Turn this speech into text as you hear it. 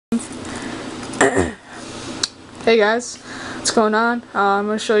Hey guys, what's going on? I'm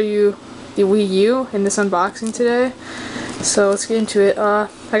going to show you the Wii U in this unboxing today. So let's get into it. I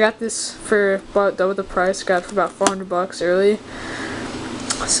got this for about double the price. Got it for about $400 early.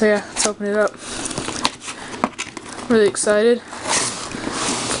 So yeah, let's open it up. Really excited.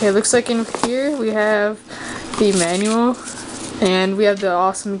 Okay, it looks like in here we have the manual and we have the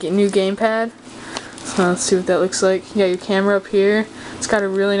awesome new gamepad. So let's see what that looks like. You got your camera up here. It's got a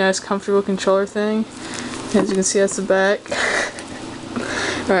really nice comfortable controller thing. As you can see, that's the back.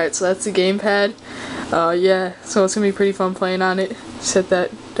 Alright, so that's the gamepad. Yeah, so it's gonna be pretty fun playing on it. Set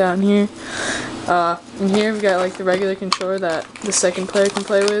that down here. In here we got like the regular controller that the second player can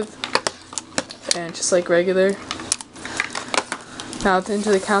play with. And just like regular. Now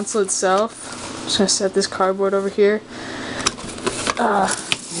into the console itself. I'm just gonna set this cardboard over here.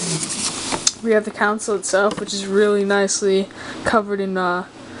 We have the console itself, which is really nicely covered in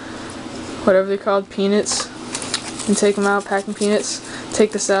whatever they're called, peanuts. And take them out, packing peanuts.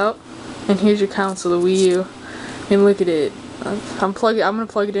 Take this out, and here's your console, the Wii U. I mean, look at it. I'm gonna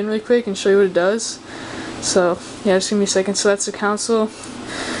plug it in really quick and show you what it does. So yeah, just give me a second. So that's the console.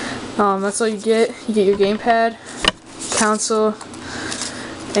 That's all you get. You get your gamepad, console,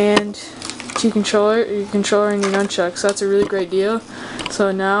 and your controller and your nunchuck. So that's a really great deal.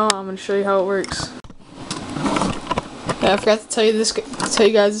 So now I'm gonna show you how it works. Yeah, I forgot to tell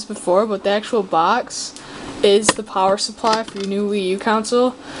you guys this before, but the actual box is the power supply for your new Wii U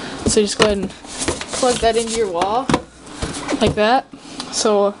console. So just go ahead and plug that into your wall like that.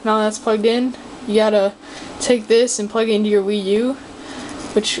 So now that's plugged in, you gotta take this and plug it into your Wii U,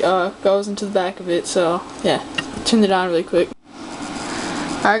 which goes into the back of it. So yeah, turn it on really quick.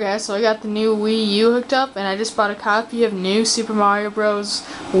 Alright guys, so I got the new Wii U hooked up, and I just bought a copy of new Super Mario Bros.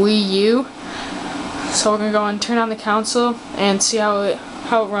 Wii U. So we're gonna go and turn on the console and see how it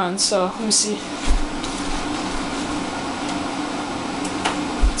runs. So let me see.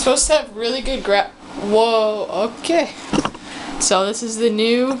 It's supposed to have really good Whoa, okay. So this is the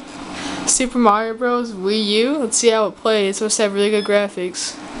new Super Mario Bros. Wii U. Let's see how it plays. It's supposed to have really good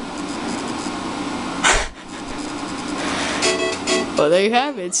graphics. Well, there you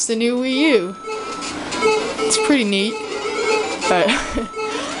have it. It's the new Wii U. It's pretty neat. Alright.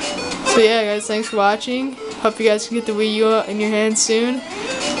 So yeah guys, thanks for watching. Hope you guys can get the Wii U in your hands soon.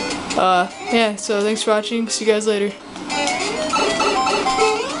 Yeah, so thanks for watching. See you guys later.